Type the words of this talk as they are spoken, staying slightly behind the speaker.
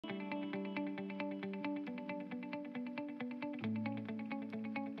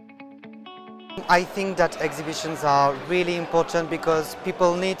I think that exhibitions are really important because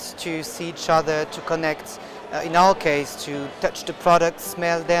people need to see each other, to connect, in our case to touch the products,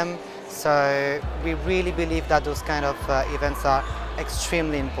 smell them. So we really believe that those kind of events are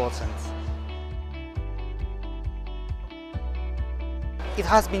extremely important. It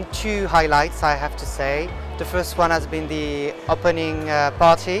has been two highlights, I have to say. The first one has been the opening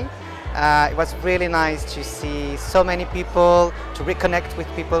party. It was really nice to see so many people, to reconnect with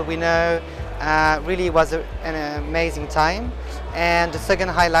people we know. Really was an amazing time. And the second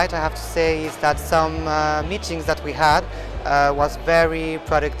highlight, I have to say, is that some meetings that we had was very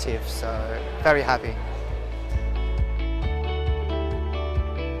productive, so very happy.